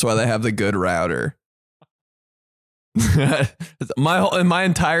Linksys, that's why they have the good router. My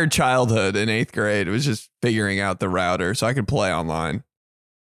entire childhood in 8th grade was just figuring out the router so I could play online.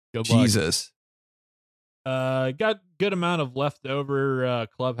 Good Jesus. Got good amount of leftover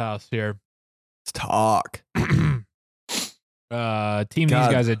Clubhouse here. Let's talk.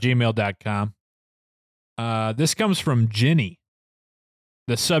 teamtheseguys@gmail.com. This comes from Jenny.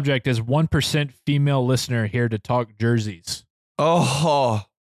 The subject is 1% female listener here to talk jerseys. Oh,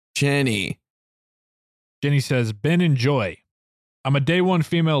 Jenny. Jenny says, Ben and Joy, I'm a day one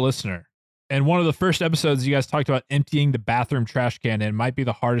female listener. And one of the first episodes you guys talked about emptying the bathroom trash can in might be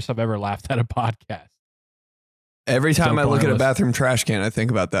the hardest I've ever laughed at a podcast. Every time I look at a bathroom trash can, I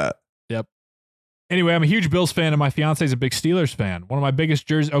think about that. Yep. Anyway, I'm a huge Bills fan and my fiance is a big Steelers fan. One of my biggest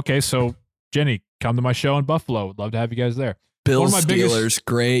jerseys. Okay, so Jenny, come to my show in Buffalo. Would love to have you guys there. Bills Steelers,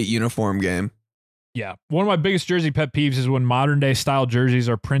 great uniform game. Yeah. One of my biggest jersey pet peeves is when modern day style jerseys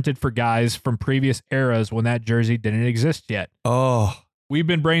are printed for guys from previous eras when that jersey didn't exist yet. Oh, We've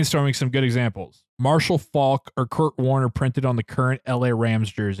been brainstorming some good examples. Marshall Faulk or Kurt Warner printed on the current LA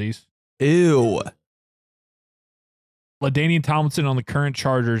Rams jerseys. Ew. LaDainian Tomlinson on the current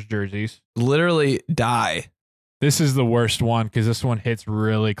Chargers jerseys. Literally die. This is the worst one because this one hits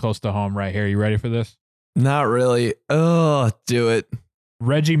really close to home right here. You ready for this? Not really. Oh, do it.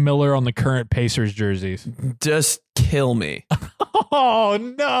 Reggie Miller on the current Pacers jerseys. Just kill me. Oh,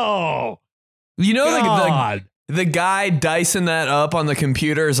 no. You know, God. the guy dicing that up on the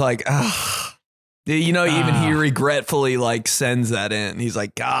computer is like, ah. You know, even he regretfully like sends that in. He's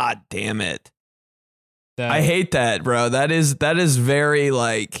like, God damn it. I hate that, bro. That is very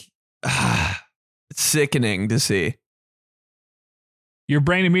like sickening to see. Your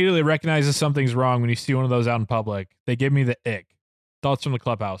brain immediately recognizes something's wrong when you see one of those out in public. They give me the ick. Thoughts from the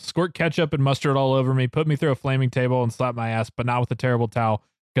clubhouse. Squirt ketchup and mustard all over me, put me through a flaming table and slap my ass, but not with a terrible towel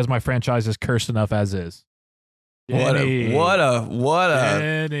because my franchise is cursed enough as is. Denny. What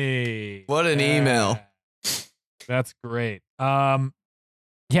an email. That's great. Yeah,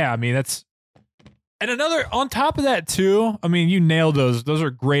 I mean, that's, and another on top of that too. I mean, you nailed those. Those are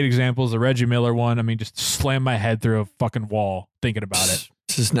great examples. The Reggie Miller one. I mean, just slammed my head through a fucking wall thinking about it.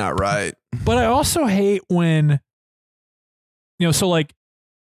 This is not right. But I also hate when, you know, so like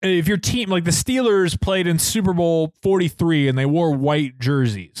if your team, like the Steelers played in Super Bowl 43 and they wore white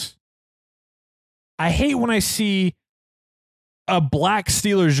jerseys. I hate when I see a black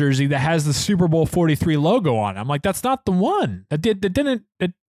Steelers jersey that has the Super Bowl 43 logo on it. I'm like, that's not the one.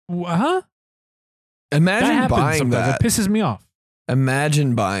 Huh? Imagine buying that. It pisses me off.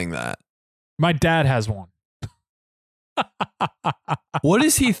 Imagine buying that. My dad has one. What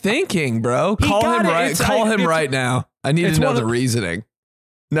is he thinking, bro? Call him right now. I need to know the reasoning.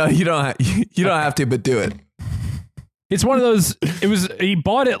 No, you don't have to, but do it. It's one of those, he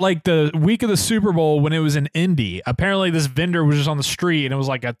bought it like the week of the Super Bowl when it was in Indy. Apparently this vendor was just on the street and it was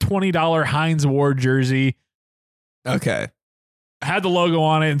like a $20 Heinz Ward jersey. Okay. Had the logo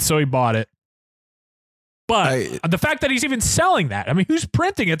on it, and so he bought it. But the fact that he's even selling that, I mean, who's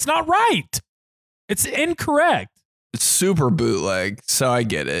printing it? It's not right. It's incorrect. It's super bootleg, so I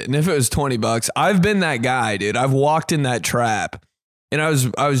get it. And if it was $20, I've been that guy, dude. I've walked in that trap. And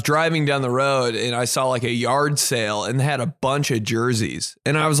I was driving down the road and I saw like a yard sale and they had a bunch of jerseys.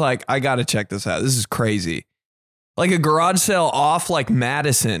 And I was like, I got to check this out. This is crazy. Like a garage sale off like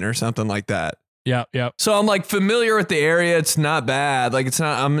Madison or something like that. Yeah, yeah. So I'm like familiar with the area. It's not bad. Like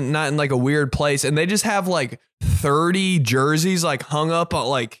I'm not in like a weird place. And they just have like 30 jerseys like hung up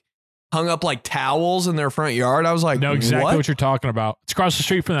like towels in their front yard. I was like, know exactly what you're talking about. It's across the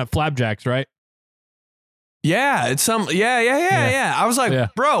street from that Flapjacks, right? Yeah, it's some. Yeah. I was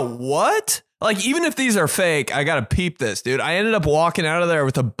like, bro, what? Like, even if these are fake, I gotta peep this, dude. I ended up walking out of there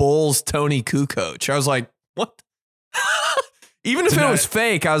with a Bulls Tony Kukoc. I was like, what? Even if it was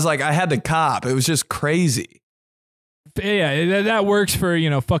fake, I was like, I had to cop. It was just crazy. Yeah, that works for,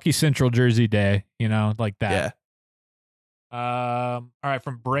 you know, Fucky Central Jersey Day, you know, like that. Yeah. All right,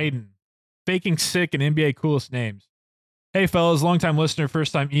 from Braden. Faking sick and NBA coolest names. Hey, fellas, longtime listener,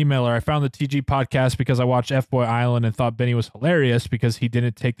 first-time emailer. I found the TG podcast because I watched F-Boy Island and thought Benny was hilarious because he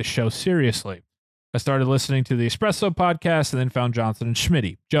didn't take the show seriously. I started listening to the Espresso podcast and then found Johnson and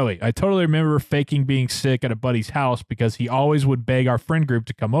Schmitty. Joey, I totally remember faking being sick at a buddy's house because he always would beg our friend group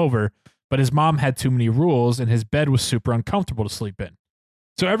to come over, but his mom had too many rules and his bed was super uncomfortable to sleep in.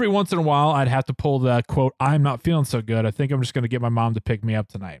 So every once in a while, I'd have to pull the, quote, I'm not feeling so good. I think I'm just going to get my mom to pick me up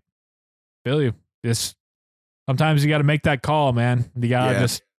tonight. Feel you. Sometimes you got to make that call, man. You got to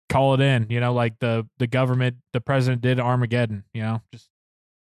just call it in, you know, like the government, the president did Armageddon, you know, just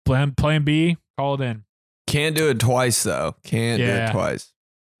plan B, call it in. Can't do it twice though. Can't do it twice.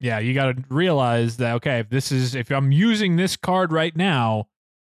 Yeah. You got to realize that, okay, if I'm using this card right now,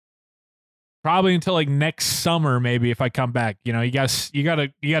 probably until like next summer, maybe if I come back, you know, you got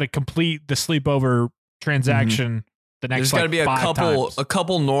to complete the sleepover transaction. The next, there's got to be a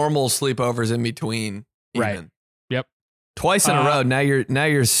couple normal sleepovers in between. Even. Right. Yep. Twice in a row. Now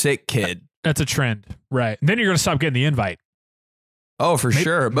you're sick, kid. That's a trend. Right. And then you're going to stop getting the invite. Oh, for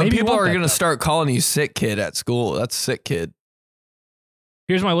sure. But people are going to though. start calling you sick kid at school. That's sick kid.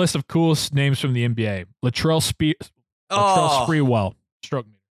 Here's my list of coolest names from the NBA. Latrell Sprewell. Stroke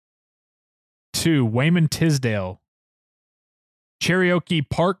me. 2. Wayman Tisdale. Cherokee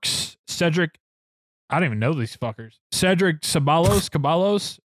Parks. Cedric. I don't even know these fuckers. Cedric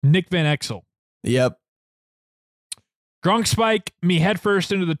Caballos. Nick Van Exel. Yep. Gronk spike me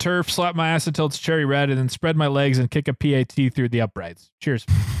headfirst into the turf, slap my ass until it's cherry red, and then spread my legs and kick a PAT through the uprights. Cheers.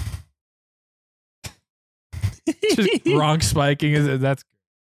 Just Gronk spiking. That's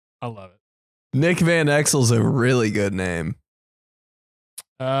I love it. Nick Van Exel's a really good name.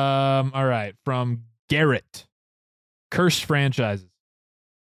 All right. From Garrett. Cursed franchises.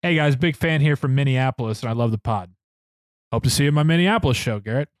 Hey guys, big fan here from Minneapolis, and I love the pod. Hope to see you at my Minneapolis show,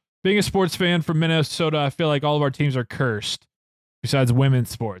 Garrett. Being a sports fan from Minnesota, I feel like all of our teams are cursed. Besides women's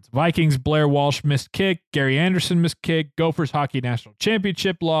sports. Vikings, Blair Walsh missed kick. Gary Anderson missed kick. Gophers hockey national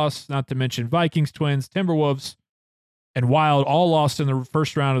championship loss. Not to mention Vikings, Twins, Timberwolves, and Wild all lost in the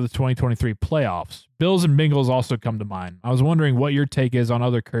first round of the 2023 playoffs. Bills and Bengals also come to mind. I was wondering what your take is on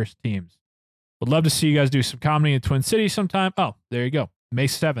other cursed teams. Would love to see you guys do some comedy in Twin Cities sometime. Oh, there you go. May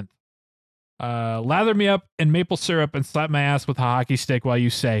 7th. Lather me up in maple syrup and slap my ass with a hockey stick while you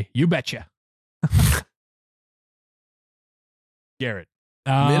say, you betcha. Garrett.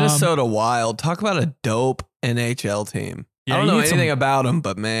 Minnesota Wild. Talk about a dope NHL team. Yeah, I don't know anything about them,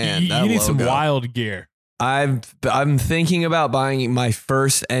 but man, you need some Wild gear. I'm thinking about buying my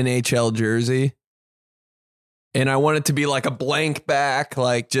first NHL jersey, and I want it to be like a blank back,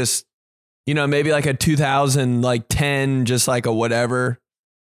 like just, you know, maybe like a 2010, just like a whatever.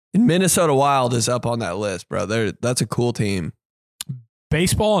 And Minnesota Wild is up on that list, bro. That's a cool team.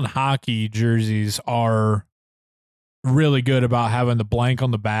 Baseball and hockey jerseys are really good about having the blank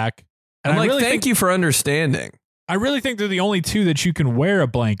on the back. And I'm like, thank you for understanding. I really think they're the only two that you can wear a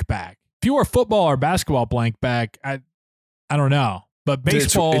blank back. If you wear football or basketball blank back, I don't know. But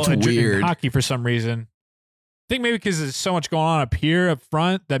baseball it's and weird. hockey for some reason. I think maybe because there's so much going on up here up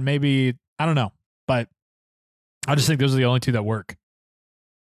front that maybe, I don't know. But I just think those are the only two that work.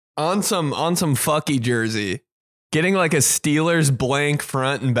 On some fucky jersey, getting like a Steelers blank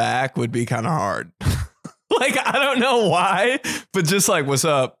front and back would be kind of hard. Like, I don't know why, but just like, what's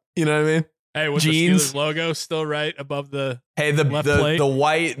up? You know what I mean? Hey, with Jeans. the Steelers logo still right above the the left plate?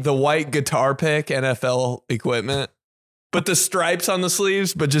 the white guitar pick NFL equipment, but the stripes on the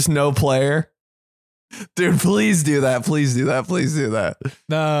sleeves, but just no player. Dude, please do that. Please do that. Please do that.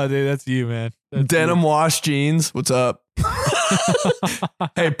 No, dude, that's you, man. That's Denim you. wash jeans. What's up?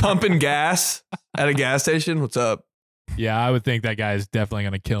 Hey, pumping gas at a gas station. What's up? Yeah, I would think that guy is definitely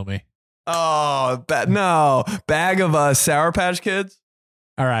going to kill me. Oh, no. Bag of Sour Patch Kids.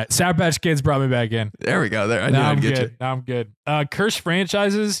 All right. Sour Patch Kids brought me back in. There we go. There. I knew Now I'm I'd get good. you. Now I'm good. Cursed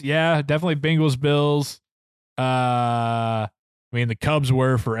franchises. Yeah, definitely Bengals, Bills. I mean, the Cubs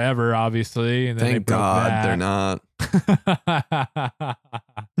were forever, obviously. And then Thank God they're not.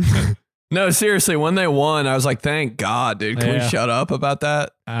 No, seriously, when they won, I was like, thank God, dude. Can we shut up about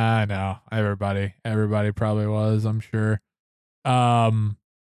that? I know. Everybody probably was, I'm sure. I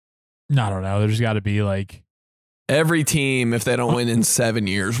don't know. There's got to be like every team, if they don't win in 7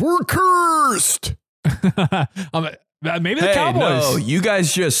 years, we're cursed. Maybe the Cowboys. No, you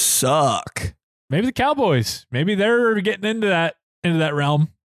guys just suck. Maybe the Cowboys. Maybe they're getting into that realm.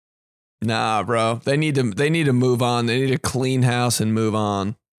 Nah, bro. They need to move on. They need to clean house and move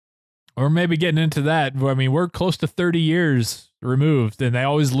on. Or maybe getting into that. I mean, we're close to 30 years removed, and they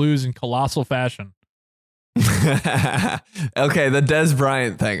always lose in colossal fashion. Okay, the Des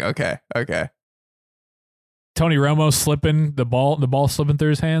Bryant thing. Okay. Tony Romo slipping the ball slipping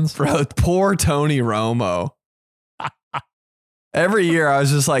through his hands. Bro, poor Tony Romo. Every year I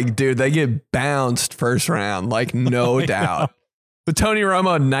was just like, dude, they get bounced first round, like no doubt. But Tony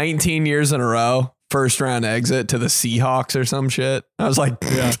Romo, 19 years in a row, first round exit to the Seahawks or some shit. I was like,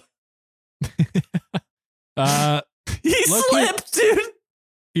 yeah. He slipped, dude.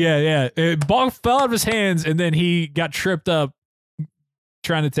 Yeah. Ball fell out of his hands, and then he got tripped up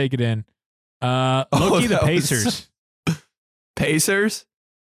trying to take it in. Loki, the Pacers. Pacers?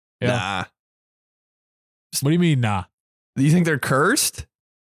 Yeah. Nah. What do you mean, nah? Do you think they're cursed?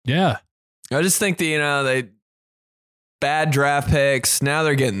 Yeah. I just think that, they bad draft picks. Now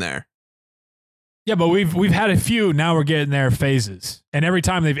they're getting there. Yeah, but we've had a few. Now we're getting their phases, and every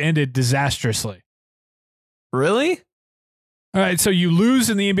time they've ended disastrously. Really? All right, so you lose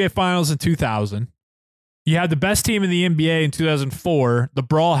in the NBA Finals in 2000. You had the best team in the NBA in 2004. The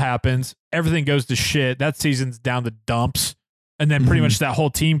brawl happens. Everything goes to shit. That season's down the dumps, and then pretty much that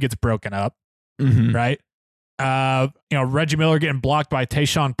whole team gets broken up. Right? Reggie Miller getting blocked by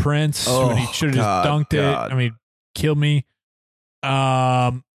Tayshaun Prince when he should have just dunked it. I mean, killed me.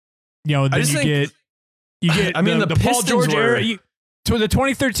 Then you get I mean, the Paul George were, era. So the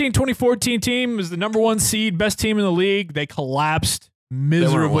 2013-2014 team was the number one seed, best team in the league. They collapsed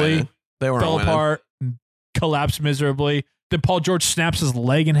miserably. They weren't fell winning. apart, collapsed miserably. Then Paul George snaps his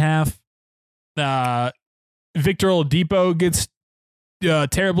leg in half. Victor Oladipo gets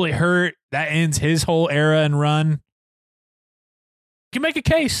terribly hurt. That ends his whole era and run. You can make a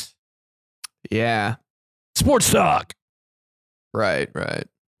case. Yeah. Sports talk. Right.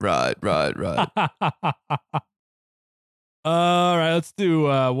 All right, let's do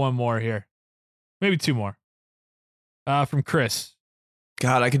one more here. Maybe two more. From Chris.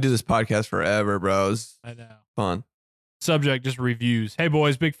 God, I could do this podcast forever, bros. I know. Fun. Subject, just reviews. Hey,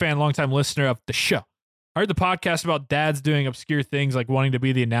 boys, big fan, longtime listener of the show. I heard the podcast about dads doing obscure things like wanting to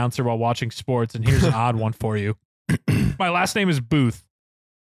be the announcer while watching sports, and here's an odd one for you. My last name is Booth.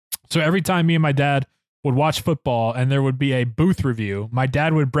 So every time me and my dad would watch football and there would be a Booth review, my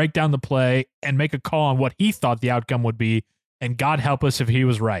dad would break down the play and make a call on what he thought the outcome would be, and God help us if he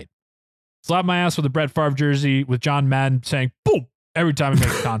was right. Slap my ass with a Brett Favre jersey with John Madden saying, boom, every time it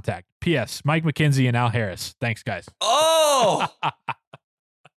makes contact. P.S. Mike McKenzie and Al Harris. Thanks, guys. Oh!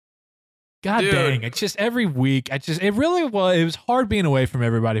 God Dude. dang. It's just every week. It was hard being away from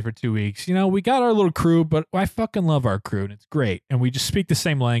everybody for 2 weeks. You know, we got our little crew, but I fucking love our crew and it's great. And we just speak the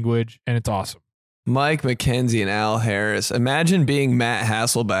same language and it's awesome. Mike McKenzie and Al Harris. Imagine being Matt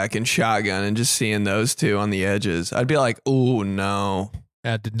Hasselbeck and Shotgun and just seeing those two on the edges. I'd be like, ooh, no.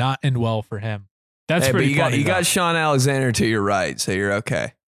 That did not end well for him. That's Hey, pretty but funny. you got Sean Alexander to your right, so you're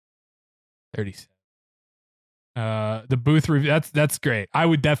okay. 37. The Booth review. That's great. I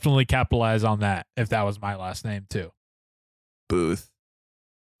would definitely capitalize on that if that was my last name too. Booth.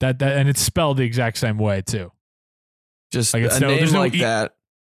 That and it's spelled the exact same way too. Just Like a it's name there's like E, that.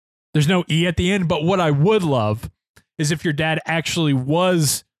 There's no E at the end, but what I would love is if your dad actually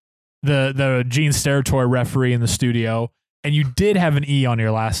was the Gene Steratore referee in the studio and you did have an E on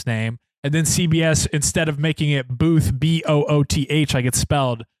your last name, and then CBS, instead of making it Booth, Booth, like it's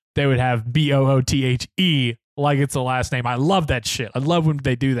spelled, they would have Boothe like it's a last name. I love that shit. I love when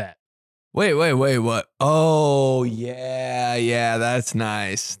they do that. Wait, what? Oh, yeah, that's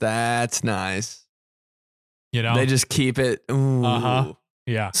nice. That's nice. You know? They just keep it. Ooh. Uh-huh.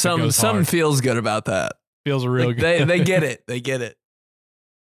 Yeah. Something feels good about that. Feels real Like, good. They get it. They get it.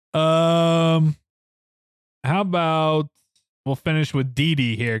 How about we'll finish with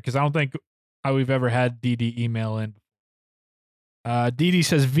Dee here, because I don't think we've ever had Dee email in. Dee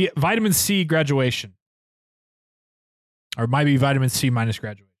says vitamin C graduation. Or it might be vitamin C minus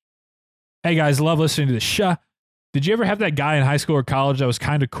graduation. Hey guys, love listening to the show. Did you ever have that guy in high school or college that was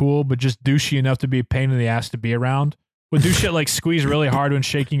kind of cool, but just douchey enough to be a pain in the ass to be around? Would do shit like squeeze really hard when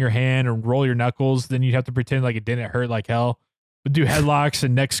shaking your hand or roll your knuckles, then you'd have to pretend like it didn't hurt like hell. Would do headlocks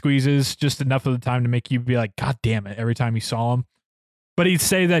and neck squeezes just enough of the time to make you be like, God damn it, every time you saw him. But he'd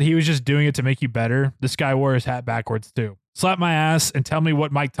say that he was just doing it to make you better. This guy wore his hat backwards too. Slap my ass and tell me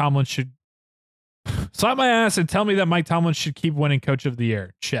what Mike Tomlin should... Slap my ass and tell me that Mike Tomlin should keep winning Coach of the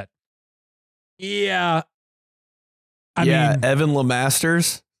Year. Shit. Yeah. I mean, Evan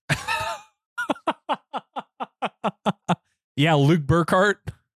Lemasters. yeah, Luke Burkhart.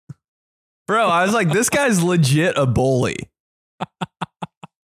 Bro, I was like, this guy's legit a bully.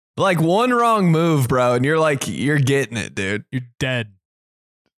 Like one wrong move, bro, and you're getting it, dude. You're dead.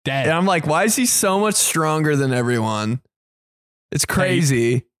 Dead. And I'm like, why is he so much stronger than everyone? It's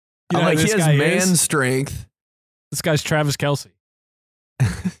crazy. You know I'm like, who he this has guy man is? strength. This guy's Travis Kelce.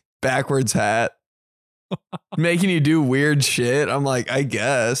 Backwards hat. Making you do weird shit. I'm like, I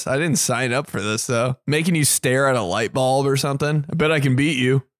guess. I didn't sign up for this, though. Making you stare at a light bulb or something. I bet I can beat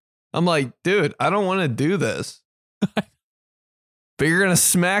you. I'm like, dude, I don't want to do this. But you're going to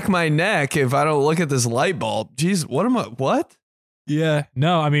smack my neck if I don't look at this light bulb. Jeez, what? Yeah.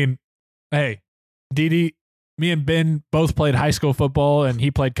 No, I mean, hey, Dee, me and Ben both played high school football and he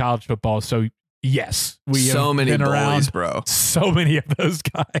played college football. So, yes, we So have many been bullies, around bro. so many of those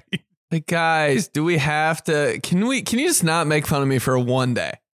guys. Like, guys, do we have to? Can you just not make fun of me for one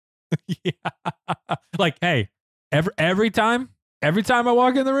day? Yeah. Like, hey, every time I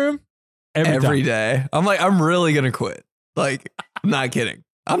walk in the room, every day. I'm like, I'm really going to quit. Like, I'm not kidding.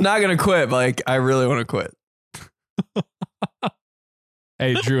 I'm not going to quit, but like, I really want to quit.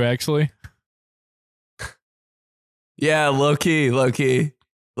 Hey, Drew Exley. Yeah, low key. Look,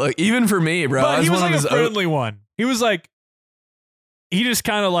 even for me, bro. But he was one like of a his friendly one. He was like, he just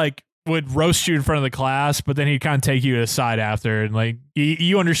kind of like would roast you in front of the class, but then he'd kind of take you to the side after. And like,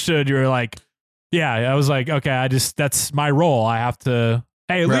 you understood. You were like, yeah, I was like, okay, that's my role. I have to,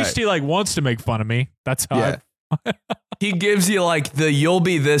 hey, at least he like wants to make fun of me. That's how he gives you like you'll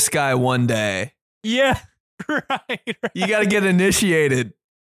be this guy one day. Yeah. Right. You got to get initiated.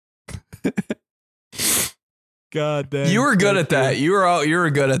 God damn. You were good at that. You were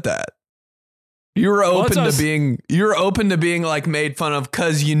good at that. You were open to being like made fun of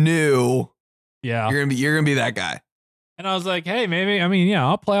because you knew you're gonna be that guy. And I was like, hey, maybe, I mean, yeah,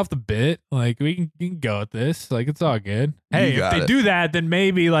 I'll play off the bit. Like, you can go at this. Like, it's all good. Hey, if they do that, then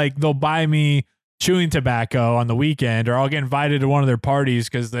maybe like they'll buy me chewing tobacco on the weekend, or I'll get invited to one of their parties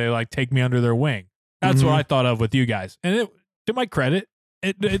because they like take me under their wing. That's what I thought of with you guys. And it, to my credit,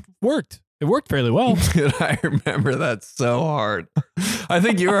 it worked. It worked fairly well. Dude, I remember that so hard. I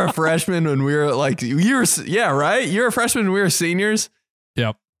think you were a freshman when we were like, right? You were a freshman when we were seniors.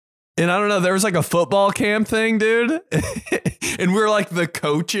 Yep. And I don't know, there was like a football camp thing, dude. And we were like the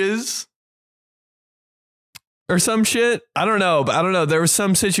coaches or some shit. I don't know. There was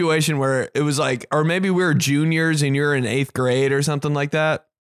some situation where it was like, or maybe we were juniors and you're in 8th grade or something like that.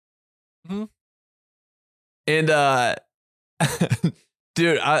 Mm-hmm. And,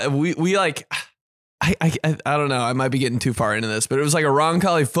 dude, we like, I don't know. I might be getting too far into this, but it was like a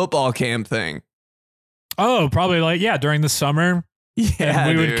Roncalli football camp thing. Oh, probably like, during the summer. Yeah,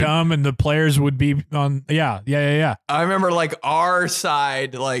 and we would come and the players would be on. Yeah. I remember like our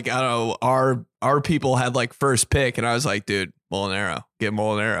side, like, I don't know, our people had like first pick. And I was like, dude, Molinaro, get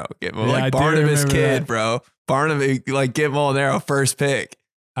Molinaro. Like Barnabas kid, bro. Barnabas, like, get Molinaro first pick.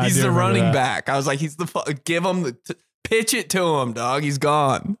 He's the running back. I was like, give him pitch it to him, dog. He's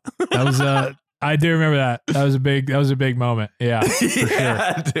gone. That was I do remember that. That was a big moment. Yeah, for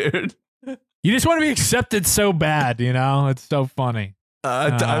yeah, sure. Dude. You just want to be accepted so bad, you know? It's so funny. I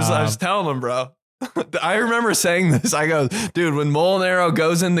was telling him, bro. I remember saying this. I go, dude, when Molinaro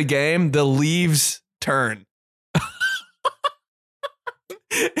goes in the game, the leaves turn.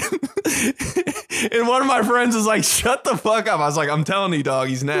 And one of my friends is like, shut the fuck up. I was like, I'm telling you, dog,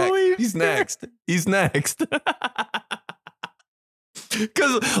 he's next. He's next. He's next.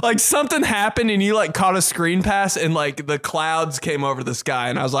 Because like something happened and you like caught a screen pass and like the clouds came over the sky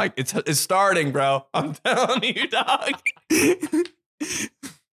and I was like, it's starting, bro. I'm telling you, dog.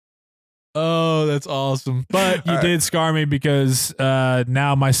 Oh, that's awesome. But you did scar me because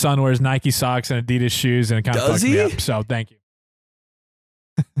now my son wears Nike socks and Adidas shoes and it kind of fucked me up. So thank you.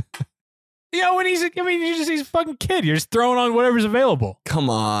 You know, he's a fucking kid. You're just throwing on whatever's available. Come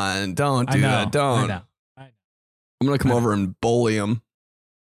on. Don't do that. Don't. I know. I'm going to come over and bully him.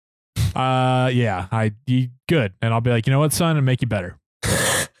 Yeah, good. And I'll be like, you know what, son, and make you better. All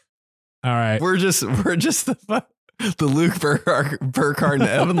right. We're just the Luke Burkhardt and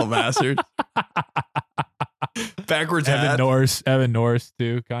Evan LeMaster. Backwards Evan Norris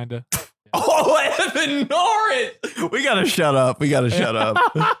too, kind of. Oh, Evan Norris. We got to shut up.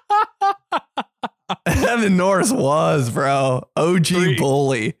 Evan Norris was, bro. OG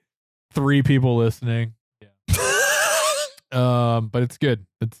bully. 3 people listening. But it's good.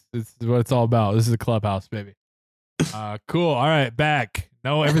 It's what it's all about. This is a clubhouse, baby. Cool. All right, back.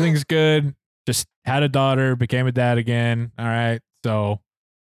 No, everything's good. Just had a daughter, became a dad again. All right, so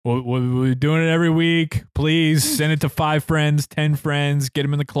we're doing it every week. Please send it to 5 friends, 10 friends. Get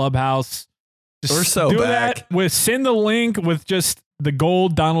them in the clubhouse. Just we're so do back. Send the link with just the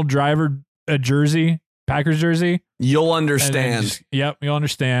gold Donald Driver jersey, Packers jersey. You'll understand. Yep, you'll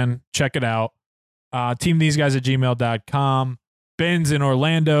understand. Check it out. teamtheseguys@gmail.com. Ben's in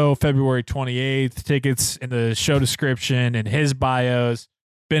Orlando, February 28th. Tickets in the show description and his bios.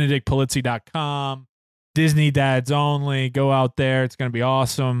 BenedictPolizzi.com. Disney Dads Only. Go out there. It's going to be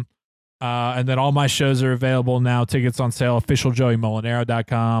awesome. And then all my shows are available now. Tickets on sale.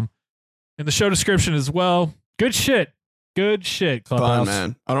 OfficialJoeyMolinaro.com. In the show description as well. Good shit. Clubhouse. Fun,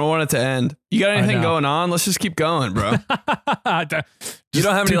 man. I don't want it to end. You got anything going on? Let's just keep going, bro. You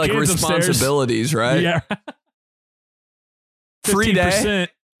don't have any like responsibilities, right? Yeah. Free day.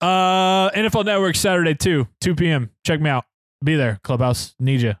 NFL Network Saturday 2 p.m. Check me out. Be there. Clubhouse.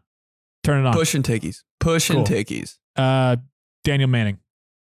 Need you. Turn it on. Pushing tickies. Daniel Manning.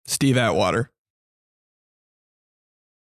 Steve Atwater.